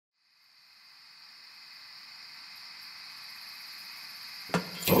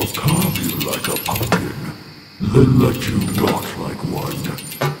I'll carve you like a pumpkin, then let you rot like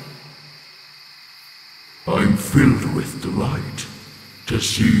one. I'm filled with delight to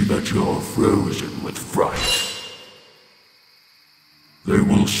see that you're frozen with fright. They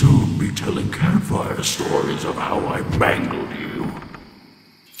will soon be telling campfire stories of how I mangled you.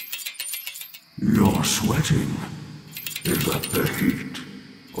 You're sweating. Is that the heat,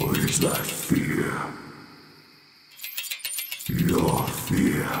 or is that fear? Your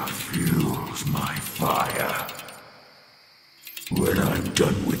fear fuels my fire. When I'm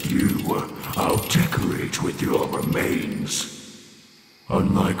done with you, I'll decorate with your remains.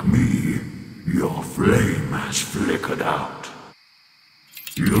 Unlike me, your flame has flickered out.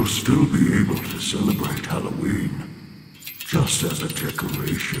 You'll still be able to celebrate Halloween, just as a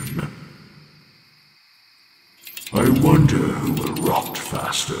decoration. I wonder who will rot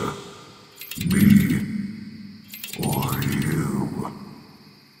faster, me or you.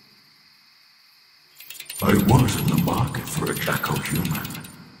 I was in the market for a Jacko-human,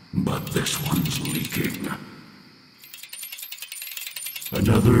 but this one's leaking.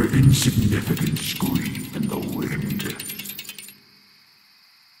 Another insignificant scream in the wind.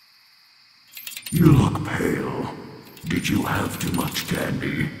 You look pale. Did you have too much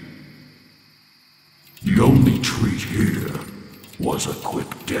candy? The only treat here was a quick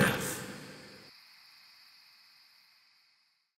death.